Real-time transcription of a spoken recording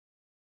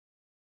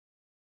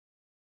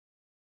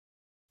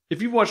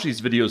If you've watched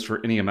these videos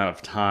for any amount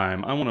of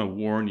time, I want to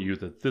warn you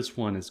that this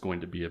one is going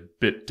to be a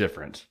bit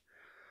different.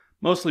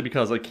 Mostly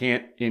because I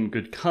can't, in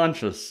good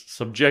conscience,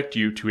 subject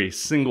you to a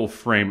single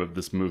frame of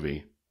this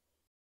movie.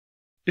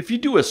 If you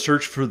do a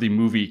search for the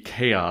movie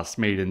Chaos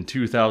made in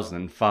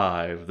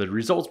 2005, the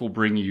results will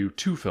bring you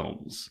two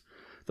films.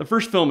 The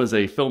first film is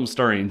a film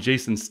starring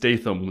Jason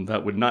Statham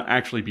that would not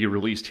actually be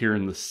released here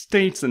in the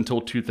States until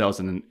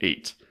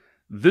 2008.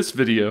 This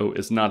video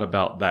is not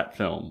about that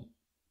film.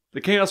 The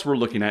Chaos we're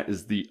looking at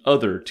is the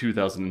other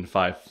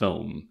 2005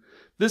 film.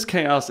 This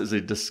Chaos is a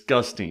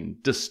disgusting,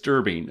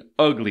 disturbing,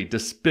 ugly,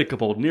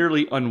 despicable,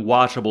 nearly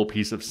unwatchable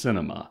piece of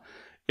cinema.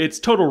 Its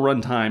total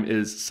runtime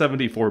is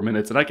 74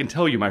 minutes, and I can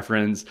tell you, my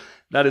friends,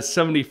 that is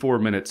 74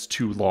 minutes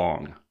too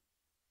long.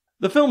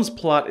 The film's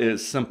plot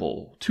is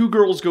simple. Two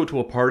girls go to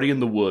a party in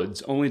the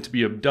woods only to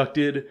be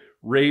abducted,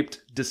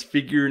 raped,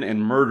 disfigured,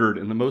 and murdered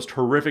in the most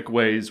horrific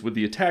ways, with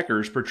the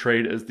attackers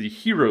portrayed as the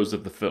heroes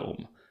of the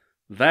film.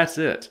 That's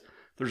it.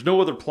 There's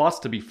no other plots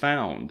to be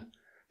found.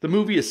 The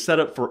movie is set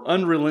up for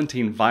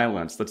unrelenting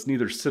violence that's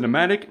neither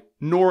cinematic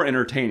nor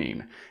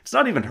entertaining. It's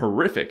not even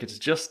horrific, it's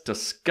just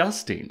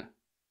disgusting.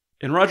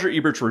 In Roger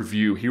Ebert's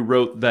review, he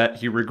wrote that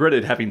he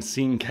regretted having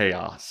seen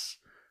Chaos.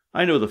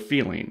 I know the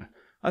feeling.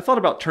 I thought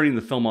about turning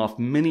the film off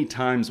many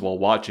times while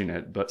watching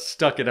it, but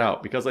stuck it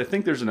out because I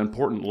think there's an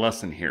important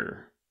lesson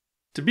here.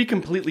 To be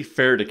completely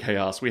fair to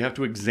Chaos, we have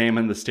to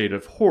examine the state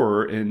of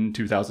horror in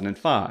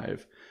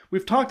 2005.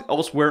 We've talked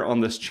elsewhere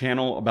on this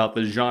channel about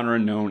the genre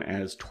known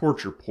as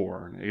torture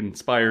porn,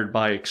 inspired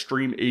by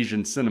extreme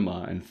Asian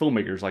cinema and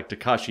filmmakers like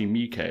Takashi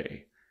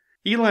Miike.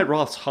 Eli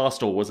Roth's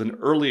Hostel was an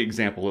early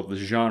example of the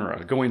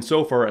genre, going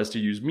so far as to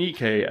use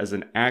Miike as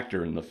an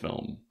actor in the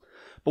film.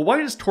 But why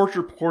does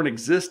torture porn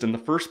exist in the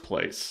first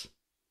place?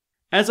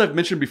 As I've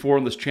mentioned before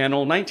on this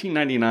channel,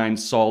 1999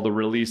 saw the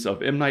release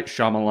of M. Night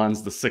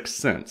Shyamalan's The Sixth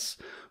Sense,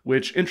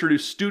 which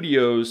introduced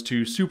studios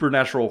to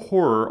supernatural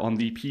horror on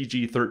the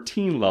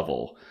PG-13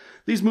 level.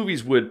 These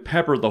movies would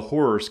pepper the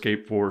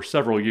horrorscape for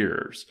several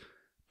years,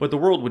 but the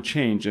world would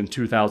change in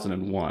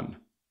 2001.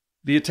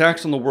 The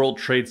attacks on the World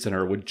Trade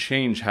Center would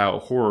change how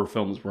horror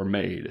films were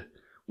made.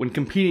 When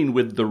competing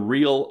with the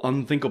real,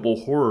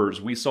 unthinkable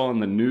horrors we saw in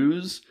the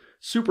news,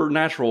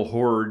 supernatural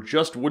horror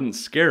just wouldn't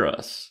scare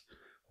us.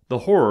 The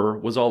horror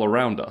was all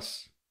around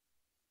us.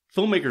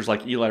 Filmmakers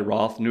like Eli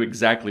Roth knew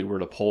exactly where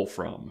to pull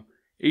from.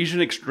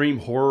 Asian extreme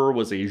horror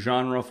was a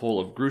genre full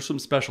of gruesome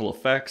special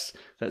effects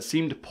that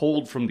seemed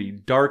pulled from the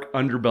dark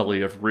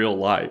underbelly of real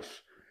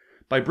life.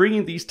 By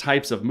bringing these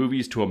types of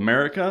movies to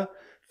America,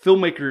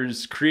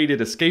 filmmakers created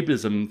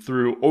escapism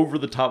through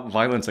over-the-top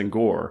violence and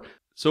gore,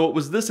 so it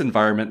was this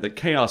environment that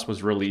Chaos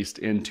was released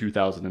in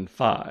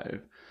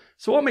 2005.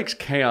 So what makes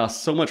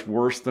Chaos so much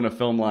worse than a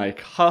film like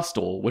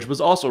Hostel, which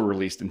was also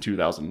released in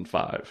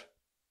 2005?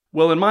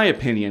 Well, in my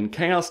opinion,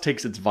 Chaos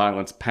takes its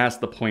violence past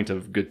the point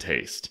of good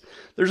taste.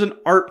 There's an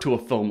art to a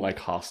film like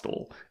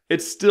Hostel.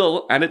 It's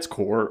still, at its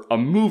core, a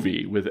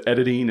movie with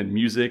editing and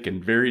music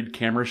and varied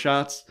camera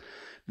shots.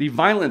 The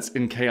violence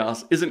in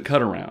Chaos isn't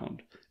cut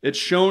around. It's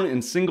shown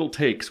in single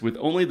takes with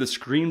only the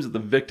screams of the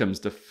victims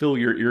to fill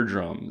your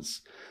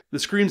eardrums. The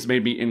screams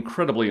made me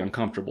incredibly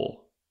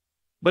uncomfortable.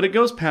 But it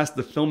goes past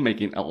the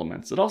filmmaking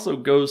elements. It also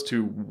goes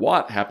to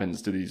what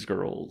happens to these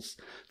girls.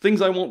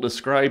 Things I won't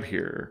describe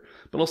here,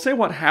 but I'll say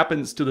what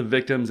happens to the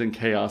victims in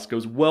Chaos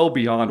goes well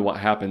beyond what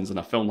happens in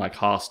a film like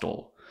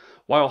Hostel.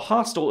 While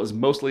Hostel is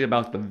mostly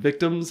about the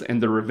victims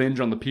and their revenge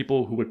on the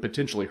people who would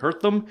potentially hurt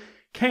them,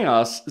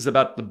 Chaos is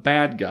about the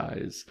bad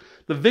guys.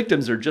 The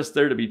victims are just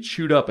there to be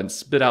chewed up and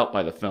spit out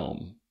by the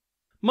film.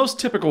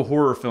 Most typical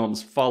horror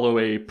films follow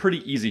a pretty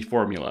easy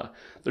formula.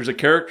 There's a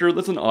character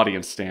that's an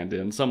audience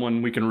stand-in,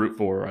 someone we can root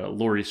for, a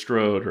Laurie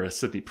Strode or a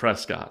Sidney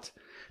Prescott.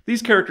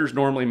 These characters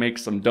normally make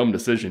some dumb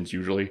decisions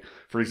usually,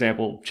 for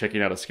example,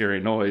 checking out a scary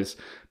noise,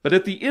 but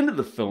at the end of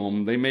the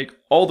film, they make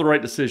all the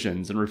right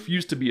decisions and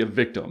refuse to be a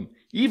victim.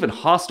 Even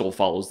Hostel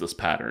follows this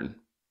pattern.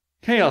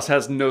 Chaos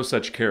has no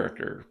such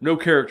character, no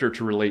character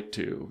to relate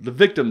to. The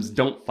victims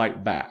don't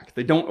fight back,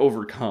 they don't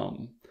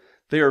overcome.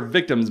 They are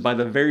victims by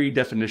the very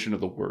definition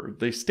of the word.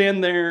 They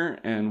stand there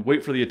and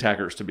wait for the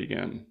attackers to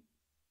begin.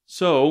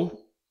 So,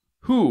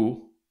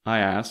 who, I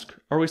ask,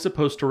 are we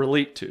supposed to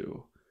relate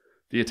to?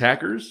 The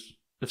attackers?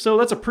 If so,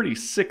 that's a pretty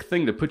sick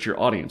thing to put your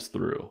audience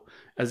through,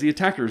 as the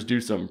attackers do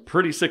some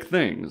pretty sick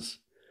things.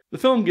 The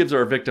film gives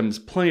our victims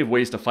plenty of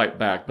ways to fight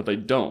back, but they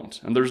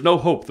don't, and there's no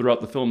hope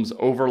throughout the film's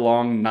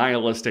overlong,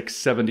 nihilistic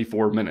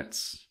 74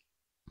 minutes.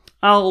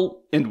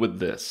 I'll end with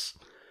this.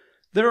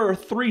 There are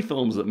 3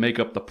 films that make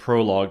up the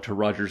prologue to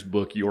Roger's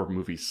book, Your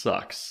Movie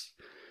Sucks.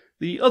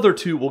 The other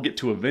 2 we'll get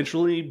to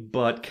eventually,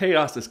 but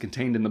Chaos is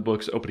contained in the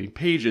book's opening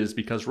pages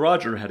because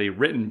Roger had a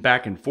written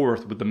back and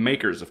forth with the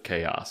makers of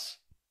Chaos.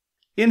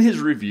 In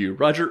his review,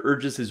 Roger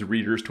urges his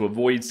readers to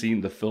avoid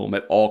seeing the film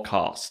at all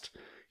cost.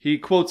 He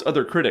quotes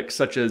other critics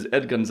such as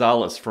Ed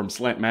Gonzalez from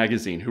Slant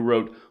Magazine, who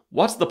wrote,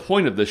 "What's the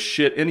point of this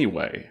shit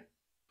anyway?"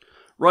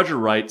 Roger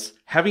writes,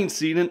 "Having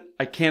seen it,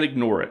 I can't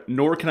ignore it,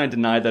 nor can I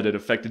deny that it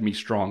affected me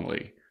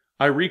strongly.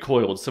 I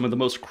recoiled some of the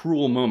most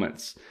cruel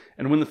moments,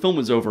 and when the film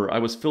was over, I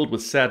was filled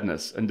with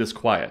sadness and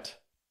disquiet.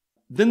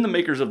 Then the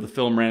makers of the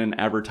film ran an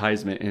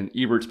advertisement in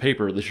Ebert's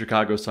paper, the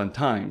Chicago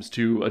Sun-Times,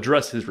 to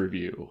address his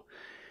review.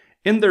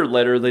 In their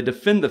letter, they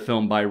defend the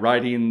film by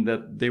writing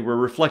that they were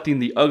reflecting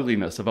the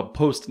ugliness of a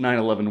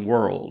post-9/11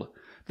 world.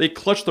 They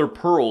clutched their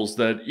pearls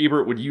that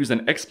Ebert would use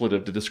an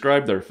expletive to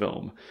describe their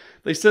film.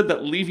 They said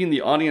that leaving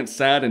the audience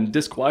sad and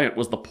disquiet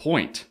was the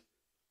point.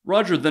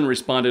 Roger then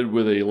responded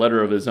with a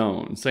letter of his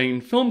own,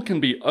 saying film can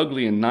be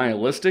ugly and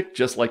nihilistic,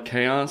 just like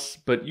chaos,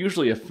 but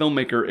usually a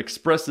filmmaker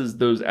expresses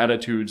those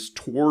attitudes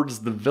towards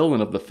the villain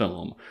of the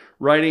film,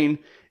 writing,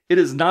 "It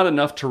is not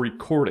enough to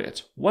record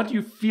it. What do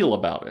you feel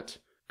about it?"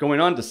 Going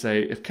on to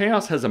say, if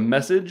chaos has a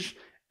message,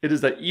 it is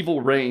that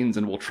evil reigns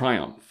and will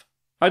triumph.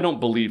 I don't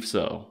believe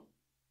so.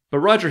 But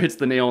Roger hits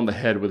the nail on the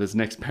head with his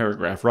next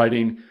paragraph,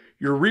 writing,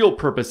 "Your real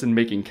purpose in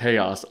making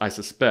chaos, I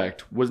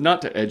suspect, was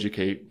not to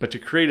educate, but to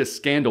create a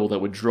scandal that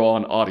would draw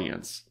an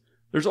audience.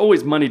 There's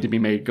always money to be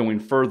made going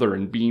further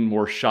and being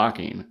more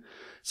shocking.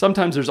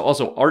 Sometimes there's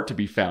also art to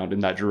be found in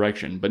that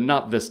direction, but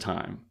not this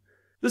time.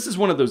 This is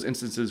one of those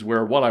instances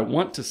where what I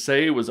want to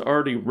say was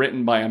already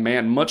written by a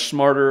man much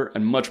smarter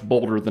and much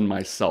bolder than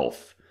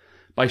myself.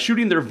 By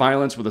shooting their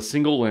violence with a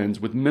single lens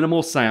with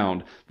minimal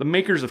sound, the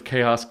makers of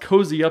Chaos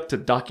cozy up to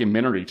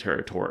documentary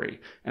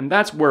territory, and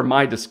that's where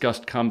my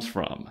disgust comes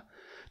from.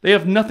 They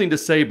have nothing to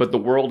say but the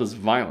world is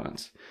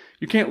violent.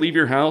 You can't leave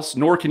your house,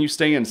 nor can you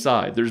stay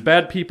inside. There's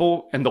bad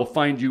people, and they'll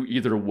find you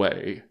either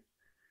way."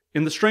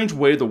 In the strange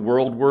way the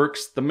world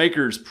works, the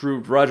makers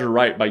proved Roger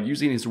right by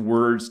using his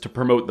words to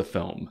promote the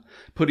film,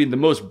 putting the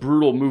most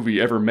brutal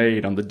movie ever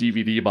made on the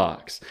DVD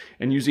box,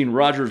 and using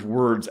Roger's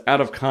words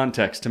out of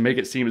context to make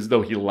it seem as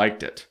though he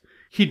liked it.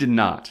 He did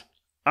not.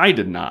 I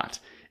did not.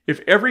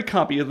 If every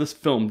copy of this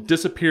film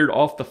disappeared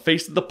off the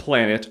face of the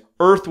planet,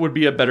 Earth would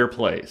be a better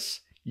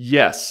place.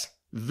 Yes,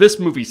 this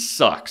movie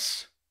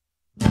sucks.